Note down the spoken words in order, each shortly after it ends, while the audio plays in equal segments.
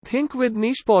Think with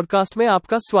niche podcast में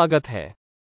आपका स्वागत है।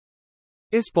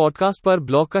 इस पॉडकास्ट पर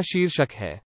ब्लॉग का शीर्षक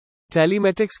है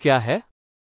टेलीमेटिक्स क्या है।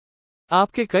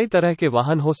 आपके कई तरह के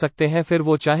वाहन हो सकते हैं, फिर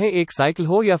वो चाहे एक साइकिल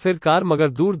हो या फिर कार, मगर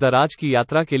दूर दराज की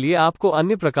यात्रा के लिए आपको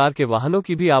अन्य प्रकार के वाहनों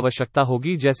की भी आवश्यकता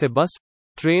होगी, जैसे बस,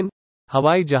 ट्रेन,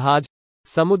 हवाई जहाज,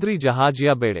 समुद्री जहाज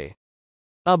या बेड़े।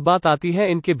 अब बात आती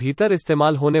है इनके भीतर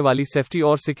इस्तेमाल होने वाली सेफ्टी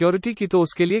और सिक्योरिटी की, तो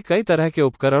उसके लिए कई तरह के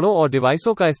उपकरणों और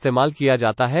डिवाइसों का इस्तेमाल किया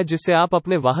जाता है, जिससे आप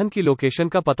अपने वाहन की लोकेशन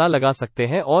का पता लगा सकते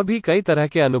हैं और भी कई तरह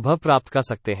के अनुभव प्राप्त कर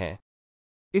सकते हैं।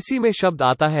 इसी में शब्द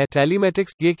आता है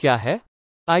टेलीमेटिक्स। ये क्या है,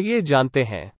 आइए जानते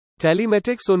हैं।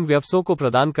 टेलीमेटिक्स उन व्यवसायों को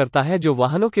प्रदान करता है जो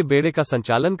वाहनों के बेड़े का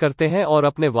संचालन करते हैं और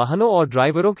अपने वाहनों और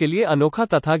ड्राइवरों के लिए अनोखा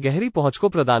तथा गहरी पहुंच को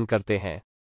प्रदान करते हैं।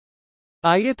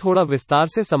 आइए थोड़ा विस्तार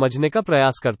से समझने का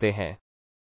प्रयास करते हैं।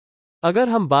 अगर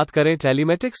हम बात करें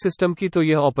टेलीमेटिक्स सिस्टम की, तो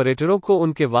यह ऑपरेटरों को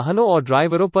उनके वाहनों और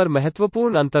ड्राइवरों पर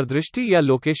महत्वपूर्ण अंतर्दृष्टि या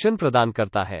लोकेशन प्रदान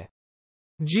करता है।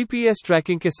 जीपीएस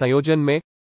ट्रैकिंग के संयोजन में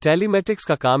टेलीमेटिक्स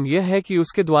का काम यह है कि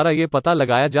उसके द्वारा यह पता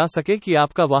लगाया जा सके कि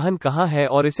आपका वाहन कहां है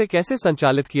और इसे कैसे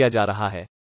संचालित किया जा रहा है।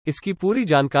 इसकी पूरी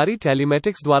जानकारी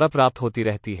टेलीमेटिक्स द्वारा प्राप्त होती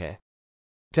रहती है।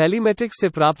 टेलीमेटिक्स से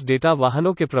प्राप्त डेटा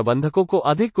वाहनों के प्रबंधकों को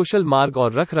अधिक कुशल मार्ग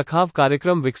और रखरखाव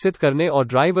कार्यक्रम विकसित करने और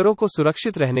ड्राइवरों को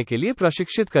सुरक्षित रहने के लिए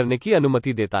प्रशिक्षित करने की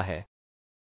अनुमति देता है।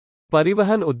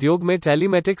 परिवहन उद्योग में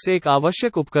टेलीमेटिक्स एक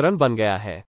आवश्यक उपकरण बन गया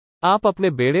है। आप अपने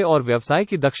बेड़े और व्यवसाय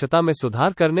की दक्षता में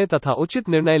सुधार करने तथा उचित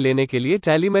निर्णय लेने के लिए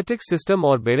टेलीमेटिक्स सिस्टम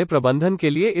और बेड़े प्रबंधन के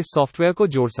लिए इस सॉफ्टवेयर को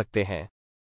जोड़ सकते हैं।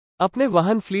 अपने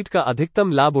वाहन फ्लीट का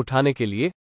अधिकतम लाभ उठाने के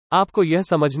लिए आपको यह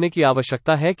समझने की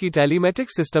आवश्यकता है कि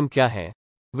टेलीमेटिक्स सिस्टम क्या है,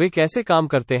 वे कैसे काम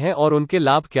करते हैं और उनके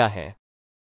लाभ क्या हैं।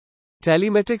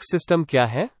 टेलीमेटिक्स सिस्टम क्या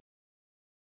है?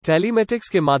 टेलीमेटिक्स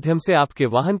के माध्यम से आपके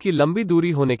वाहन की लंबी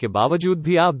दूरी होने के बावजूद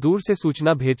भी आप दूर से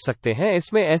सूचना भेज सकते हैं।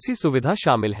 इसमें ऐसी सुविधा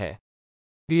शामिल है।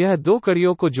 यह दो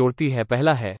कड़ियों को जोड़ती है।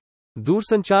 पहला है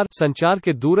दूरसंचार, संचार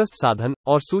के दूरस्थ साधन,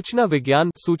 और सूचना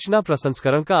विज्ञान, सूचना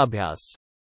प्रसंस्करण का अभ्यास।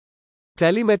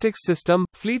 टेलीमेटिक्स सिस्टम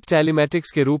फ्लीट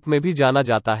टेलीमेटिक्स के रूप में भी जाना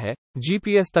जाता है।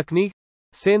 जीपीएस तकनीक,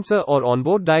 सेंसर और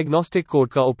ऑनबोर्ड डायग्नोस्टिक कोड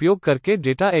का उपयोग करके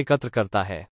डेटा एकत्र करता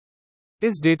है।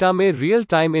 इस डेटा में रियल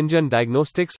टाइम इंजन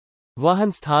डायग्नोस्टिक्स,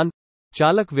 वाहन स्थान,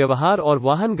 चालक व्यवहार और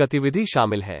वाहन गतिविधि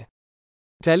शामिल है।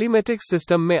 टेलीमेटिक्स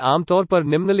सिस्टम में आमतौर पर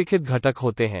निम्नलिखित घटक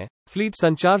होते हैं: फ्लीट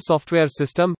संचार software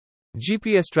system,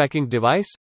 GPS tracking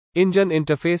device, engine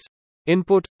interface,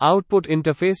 input output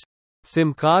interface,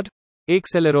 SIM card,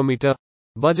 accelerometer,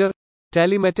 buzzer.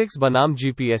 Telematics बनाम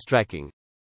GPS tracking.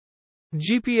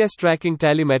 GPS tracking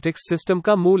telematics system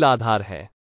का मूल आधार है।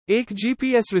 एक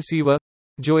जीपीएस रिसीवर,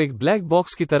 जो एक ब्लैक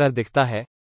बॉक्स की तरह दिखता है,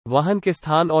 वाहन के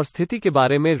स्थान और स्थिति के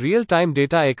बारे में रियल टाइम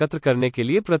डेटा एकत्र करने के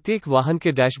लिए प्रत्येक वाहन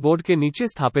के डैशबोर्ड के नीचे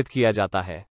स्थापित किया जाता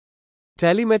है।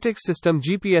 टेलीमेटिक्स सिस्टम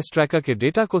जीपीएस ट्रैकर के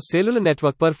डेटा को सेलुलर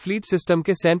नेटवर्क पर फ्लीट सिस्टम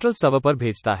के सेंट्रल सर्वर पर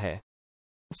भेजता है।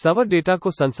 सर्वर डेटा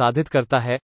को संसाधित करता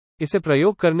है, इसे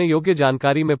प्रयोग करने योग्य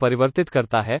जानकारी में परिवर्तित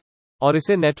करता है और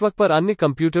इसे नेटवर्क पर अन्य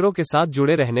कंप्यूटरों के साथ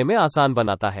जुड़े रहने में आसान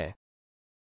बनाता है।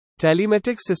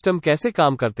 टेलीमेटिक्स सिस्टम कैसे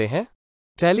काम करते हैं?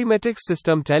 टेलीमेटिक्स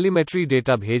सिस्टम टेलीमेट्री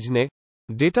डेटा भेजने,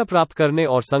 डेटा प्राप्त करने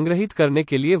और संग्रहित करने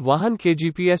के लिए वाहन के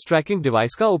जीपीएस ट्रैकिंग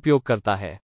डिवाइस का उपयोग करता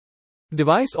है।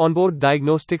 डिवाइस ऑनबोर्ड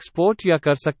डायग्नोस्टिक्स पोर्ट या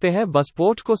कर सकते हैं बस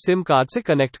पोर्ट को सिम कार्ड से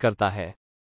कनेक्ट करता है।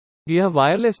 यह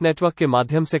वायरलेस नेटवर्क के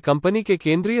माध्यम से कंपनी के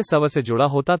केंद्रीय सर्वर से जुड़ा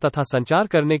होता तथा संचार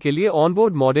करने के लिए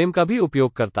ऑनबोर्ड मॉडेम का भी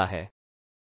उपयोग करता है।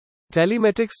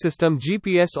 टेलीमेटिक्स सिस्टम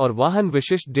जीपीएस और वाहन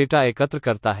विशिष्ट डेटा एकत्र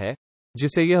करता है,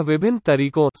 जिसे यह विभिन्न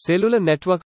तरीकों सेलुलर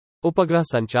नेटवर्क, उपग्रह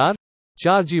संचार,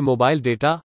 4G मोबाइल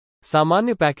डेटा,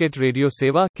 सामान्य पैकेट रेडियो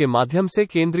सेवा के माध्यम से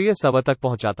केंद्रीय सर्वर तक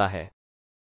पहुंचाता है।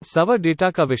 सर्वर डेटा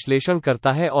का विश्लेषण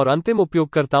करता है और अंतिम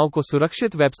उपयोगकर्ताओं को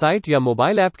सुरक्षित वेबसाइट या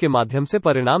मोबाइल ऐप के माध्यम से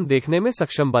परिणाम देखने में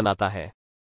सक्षम बनाता है।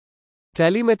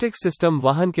 टेलीमेटिक्स सिस्टम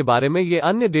वाहन के बारे में ये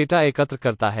अन्य डेटा एकत्र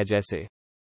करता है, जैसे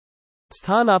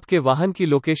स्थान, आपके वाहन की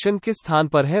लोकेशन किस स्थान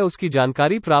पर है उसकी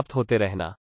जानकारी प्राप्त होते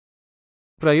रहना।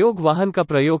 प्रयोग, वाहन का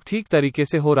प्रयोग ठीक तरीके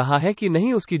से हो रहा है कि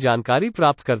नहीं उसकी जानकारी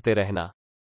प्राप्त करते रहना।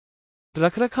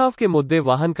 रखरखाव के मुद्दे,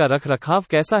 वाहन का रखरखाव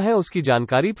कैसा है उसकी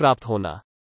जानकारी प्राप्त होना।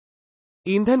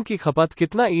 ईंधन की खपत,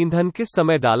 कितना ईंधन किस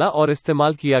समय डाला और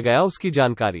इस्तेमाल किया गया उसकी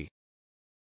जानकारी।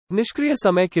 निष्क्रिय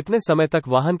समय, कितने समय तक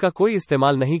वाहन का कोई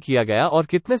इस्तेमाल नहीं किया गया और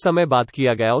कितने समय बाद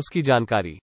किया गया उसकी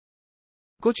जानकारी।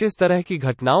 कुछ इस तरह की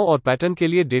घटनाओं और पैटर्न के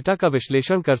लिए डेटा का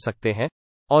विश्लेषण कर सकते हैं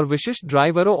और विशिष्ट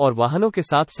ड्राइवरों और वाहनों के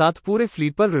साथ साथ पूरे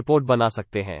फ्लीट पर रिपोर्ट बना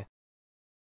सकते हैं।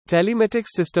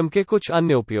 टेलीमेटिक्स सिस्टम के कुछ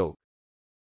अन्य उपयोग।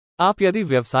 आप यदि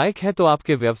व्यावसायिक हैं तो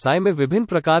आपके व्यवसाय में विभिन्न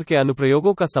प्रकार के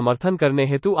अनुप्रयोगों का समर्थन करने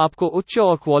हेतु आपको उच्च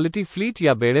और क्वालिटी फ्लीट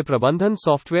या बेड़े प्रबंधन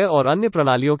सॉफ्टवेयर और अन्य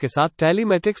प्रणालियों के साथ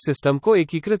टेलीमेटिक्स सिस्टम को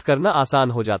एकीकृत करना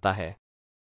आसान हो जाता है।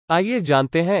 आइए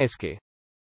जानते हैं इसके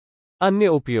अन्य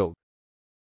उपयोग।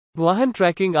 वाहन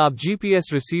ट्रैकिंग। आप जीपीएस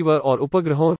रिसीवर और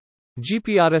उपग्रहों,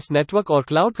 जीपीआरएस नेटवर्क और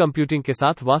क्लाउड कंप्यूटिंग के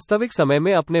साथ वास्तविक समय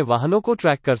में अपने वाहनों को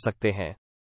ट्रैक कर सकते हैं।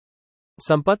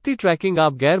 संपत्ति ट्रैकिंग।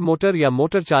 आप गैर मोटर या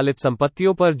मोटर चालित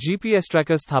संपत्तियों पर जीपीएस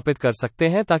ट्रैकर स्थापित कर सकते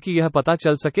हैं ताकि यह पता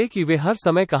चल सके कि वे हर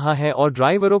समय कहां हैं और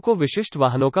ड्राइवरों को विशिष्ट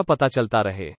वाहनों का पता चलता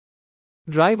रहे।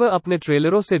 ड्राइवर अपने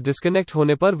ट्रेलरों से डिस्कनेक्ट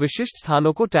होने पर विशिष्ट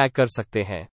स्थानों को टैग कर सकते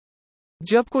हैं।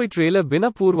 जब कोई ट्रेलर बिना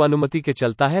पूर्व अनुमति के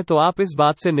चलता है तो आप इस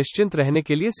बात से निश्चिंत रहने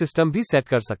के लिए सिस्टम भी सेट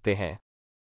कर सकते हैं।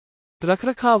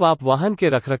 रखरखाव। आप वाहन के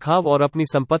रखरखाव और अपनी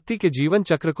संपत्ति के जीवन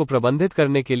चक्र को प्रबंधित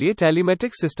करने के लिए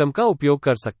टेलीमेटिक्स सिस्टम का उपयोग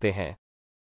कर सकते हैं।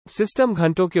 सिस्टम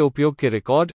घंटों के उपयोग के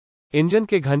रिकॉर्ड, इंजन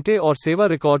के घंटे और सेवा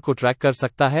रिकॉर्ड को ट्रैक कर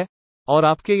सकता है और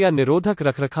आपके या निरोधक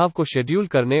रखरखाव को शेड्यूल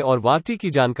करने और वारंटी की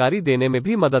जानकारी देने में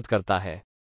भी मदद करता है।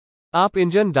 आप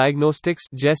इंजन डायग्नोस्टिक्स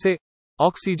जैसे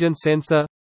oxygen sensor,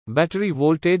 battery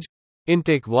voltage,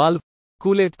 intake valve,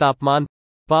 कूलेट तापमान,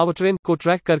 पावरट्रेन को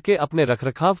ट्रैक करके अपने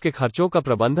रखरखाव के खर्चों का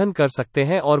प्रबंधन कर सकते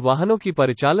हैं और वाहनों की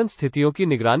परिचालन स्थितियों की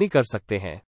निगरानी कर सकते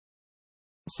हैं।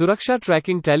 सुरक्षा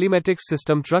ट्रैकिंग। टेलीमेटिक्स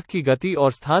सिस्टम ट्रक की गति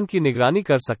और स्थान की निगरानी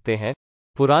कर सकते हैं,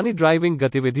 पुरानी ड्राइविंग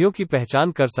गतिविधियों की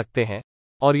पहचान कर सकते हैं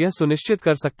और यह सुनिश्चित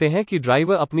कर सकते हैं कि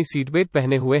ड्राइवर अपनी सीट बेल्ट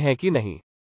पहने हुए हैं कि नहीं।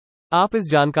 आप इस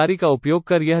जानकारी का उपयोग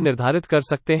कर यह निर्धारित कर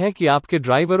सकते हैं कि आपके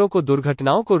ड्राइवरों को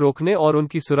दुर्घटनाओं को रोकने और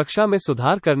उनकी सुरक्षा में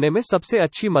सुधार करने में सबसे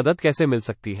अच्छी मदद कैसे मिल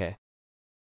सकती है।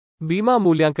 बीमा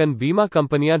मूल्यांकन। बीमा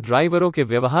कंपनियां ड्राइवरों के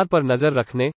व्यवहार पर नजर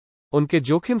रखने, उनके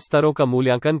जोखिम स्तरों का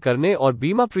मूल्यांकन करने और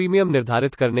बीमा प्रीमियम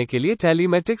निर्धारित करने के लिए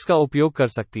टेलीमेटिक्स का उपयोग कर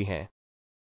सकती हैं।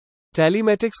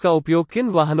 टेलीमेटिक्स का उपयोग किन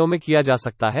वाहनों में किया जा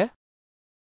सकता है?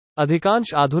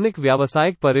 अधिकांश आधुनिक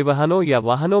व्यावसायिक परिवहनों या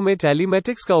वाहनों में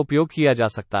टेलीमेटिक्स का उपयोग किया जा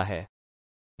सकता है।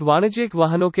 वाणिज्यिक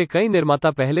वाहनों के कई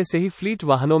निर्माता पहले से ही फ्लीट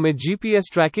वाहनों में जीपीएस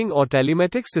ट्रैकिंग और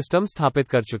टेलीमेटिक्स सिस्टम स्थापित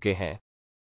कर चुके हैं।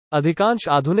 अधिकांश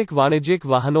आधुनिक वाणिज्यिक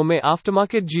वाहनों में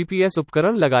आफ्टरमार्केट जीपीएस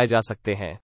उपकरण लगाए जा सकते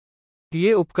हैं।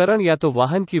 ये उपकरण या तो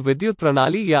वाहन की विद्युत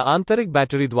प्रणाली या आंतरिक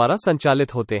बैटरी द्वारा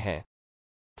संचालित होते हैं।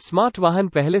 स्मार्ट वाहन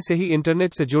पहले से ही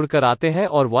इंटरनेट से जुड़कर आते हैं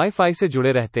और वाईफाई से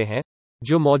जुड़े रहते हैं,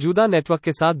 जो मौजूदा नेटवर्क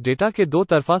के साथ डेटा के दो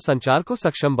तरफा संचार को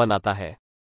सक्षम बनाता है।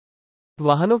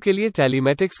 वाहनों के लिए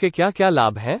टेलीमेटिक्स के क्या क्या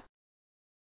लाभ हैं?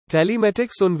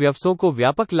 टेलीमेटिक्स उन व्यवसायों को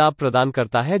व्यापक लाभ प्रदान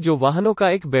करता है जो वाहनों का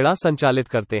एक बेड़ा संचालित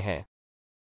करते हैं।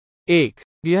 1.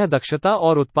 यह दक्षता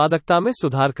और उत्पादकता में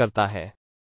सुधार करता है।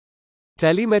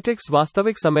 टेलीमेटिक्स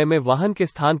वास्तविक समय में वाहन के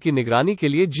स्थान की निगरानी के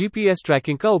लिए जीपीएस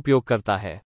ट्रैकिंग का उपयोग करता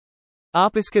है।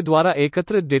 आप इसके द्वारा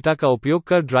एकत्रित डेटा का उपयोग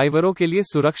कर ड्राइवरों के लिए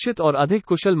सुरक्षित और अधिक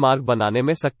कुशल मार्ग बनाने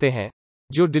में सकते हैं,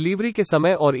 जो डिलीवरी के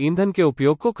समय और ईंधन के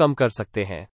उपयोग को कम कर सकते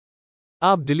हैं।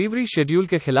 आप डिलीवरी शेड्यूल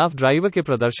के खिलाफ ड्राइवर के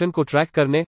प्रदर्शन को ट्रैक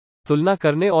करने, तुलना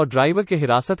करने और ड्राइवर के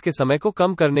हिरासत के समय को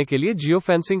कम करने के लिए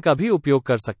जियोफेंसिंग का भी उपयोग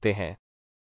कर सकते हैं।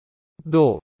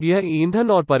 2. यह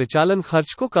ईंधन और परिचालन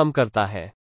खर्च को कम करता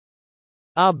है।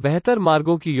 आप बेहतर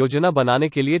मार्गों की योजना बनाने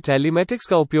के लिए टेलीमेटिक्स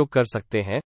का उपयोग कर सकते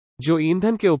हैं, जो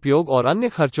ईंधन के उपयोग और अन्य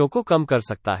खर्चों को कम कर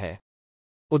सकता है।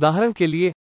 उदाहरण के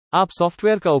लिए, आप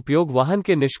सॉफ्टवेयर का उपयोग वाहन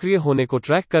के निष्क्रिय होने को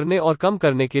ट्रैक करने और कम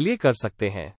करने के लिए कर सकते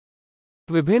हैं।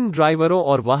 विभिन्न ड्राइवरों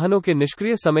और वाहनों के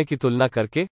निष्क्रिय समय की तुलना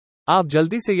करके, आप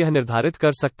जल्दी से यह निर्धारित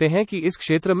कर सकते हैं कि इस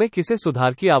क्षेत्र में किसे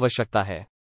सुधार की आवश्यकता है।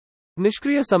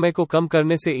 निष्क्रिय समय को कम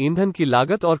करने से ईंधन की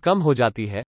लागत और कम हो जाती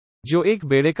है, जो एक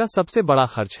बेड़े का सबसे बड़ा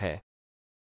खर्च है।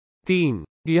 3.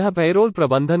 यह पेरोल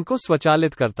प्रबंधन को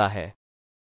स्वचालित करता है।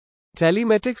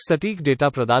 टेलीमेटिक्स सटीक डेटा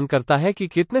प्रदान करता है कि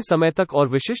कितने समय तक और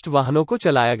विशिष्ट वाहनों को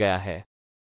चलाया गया है।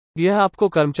 यह आपको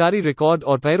कर्मचारी रिकॉर्ड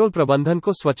और पेरोल प्रबंधन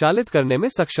को स्वचालित करने में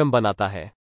सक्षम बनाता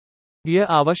है। यह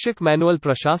आवश्यक मैनुअल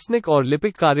प्रशासनिक और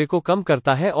लिपिक कार्य को कम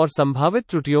करता है और संभावित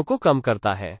त्रुटियों को कम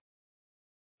करता है।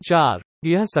 4.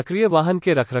 यह सक्रिय वाहन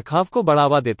के रखरखाव को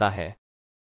बढ़ावा देता है।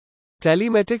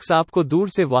 टेलीमेटिक्स आपको दूर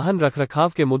से वाहन रखरखाव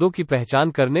के मुद्दों की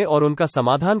पहचान करने और उनका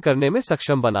समाधान करने में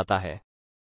सक्षम बनाता है।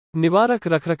 निवारक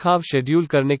रखरखाव शेड्यूल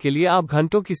करने के लिए आप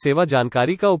घंटों की सेवा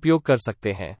जानकारी का उपयोग कर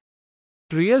सकते हैं।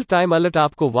 रियल टाइम अलर्ट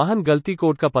आपको वाहन गलती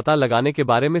कोड का पता लगाने के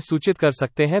बारे में सूचित कर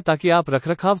सकते हैं ताकि आप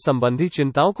रखरखाव संबंधी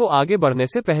चिंताओं को आगे बढ़ने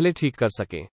से पहले ठीक कर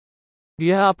सकें।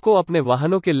 यह आपको अपने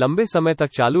वाहनों के लंबे समय तक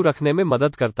चालू रखने में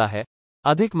मदद करता है,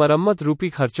 अधिक मरम्मत रूपी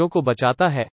खर्चों को बचाता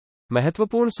है,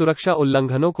 महत्वपूर्ण सुरक्षा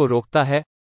उल्लंघनों को रोकता है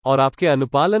और आपके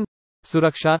अनुपालन,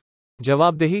 सुरक्षा,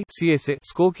 जवाबदेही (CSA)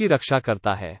 स्कोर की रक्षा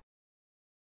करता है।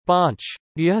 5.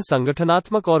 यह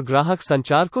संगठनात्मक और ग्राहक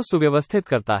संचार को सुव्यवस्थित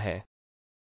करता है।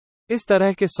 इस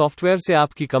तरह के सॉफ्टवेयर से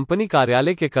आपकी कंपनी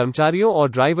कार्यालय के कर्मचारियों और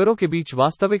ड्राइवरों के बीच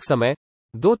वास्तविक समय,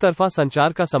 दो तरफा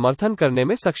संचार का समर्थन करने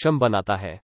में सक्षम बनाता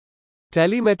है।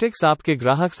 टेलीमेटिक्स आपके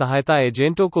ग्राहक सहायता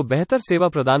एजेंटों को बेहतर सेवा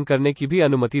प्रदान करने की भी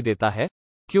अनुमति देता है,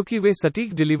 क्योंकि वे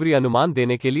सटीक डिलीवरी अनुमान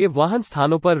देने के लिए वाहन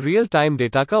स्थानों पर रियल टाइम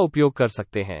डेटा का उपयोग कर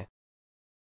सकते हैं।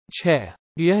 6.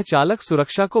 यह चालक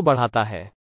सुरक्षा को बढ़ाता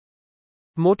है।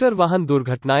 मोटर वाहन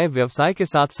दुर्घटनाएं व्यवसाय के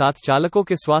साथ साथ चालकों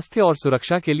के स्वास्थ्य और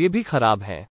सुरक्षा के लिए भी खराब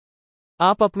हैं।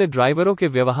 आप अपने ड्राइवरों के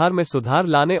व्यवहार में सुधार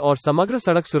लाने और समग्र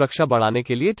सड़क सुरक्षा बढ़ाने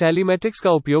के लिए टेलीमेटिक्स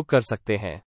का उपयोग कर सकते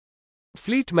हैं।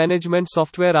 फ्लीट मैनेजमेंट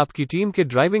सॉफ्टवेयर आपकी टीम के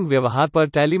ड्राइविंग व्यवहार पर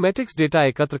टेलीमेटिक्स डेटा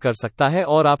एकत्र कर सकता है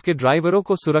और आपके ड्राइवरों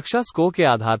को सुरक्षा स्कोर के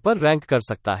आधार पर रैंक कर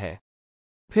सकता है।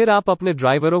 फिर आप अपने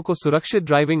ड्राइवरों को सुरक्षित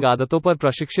ड्राइविंग आदतों पर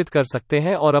प्रशिक्षित कर सकते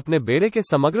हैं और अपने बेड़े के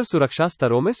समग्र सुरक्षा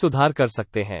स्तरों में सुधार कर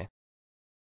सकते हैं।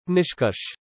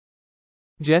 निष्कर्ष: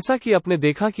 जैसा कि आपने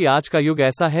देखा कि आज का युग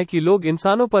ऐसा है कि लोग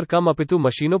इंसानों पर कम अपितु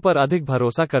मशीनों पर अधिक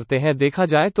भरोसा करते हैं। देखा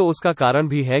जाए तो उसका कारण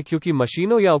भी है क्योंकि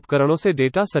मशीनों या उपकरणों से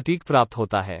डेटा सटीक प्राप्त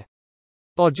होता है।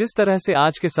 और जिस तरह से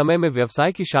आज के समय में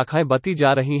व्यवसाय की शाखाएं बढ़ती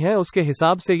जा रही हैं उसके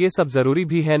हिसाब से ये सब जरूरी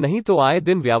भी है, नहीं तो आए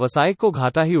दिन व्यावसायिक को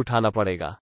घाटा ही उठाना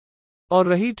पड़ेगा। और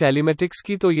रही टेलीमेटिक्स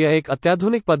की, तो यह एक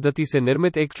अत्याधुनिक पद्धति से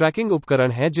निर्मित एक ट्रैकिंग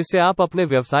उपकरण है जिससे आप अपने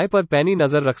व्यवसाय पर पैनी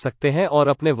नजर रख सकते हैं और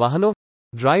अपने वाहनों,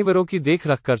 ड्राइवरों की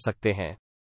देखरेख कर सकते हैं।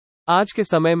 आज के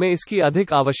समय में इसकी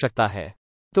अधिक आवश्यकता है,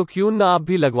 तो क्यों न आप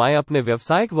भी लगवाएं अपने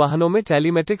व्यावसायिक वाहनों में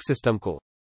टेलीमेटिक्स सिस्टम को।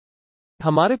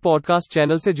 हमारे पॉडकास्ट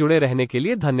चैनल से जुड़े रहने के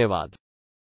लिए धन्यवाद।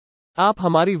 आप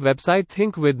हमारी वेबसाइट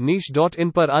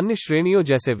thinkwithniche.in पर अन्य श्रेणियों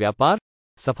जैसे व्यापार,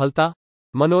 सफलता,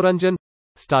 मनोरंजन,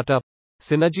 स्टार्टअप,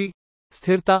 सिनर्जी,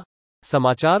 स्थिरता,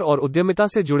 समाचार और उद्यमिता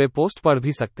से जुड़े पोस्ट पढ़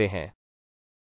भी सकते हैं।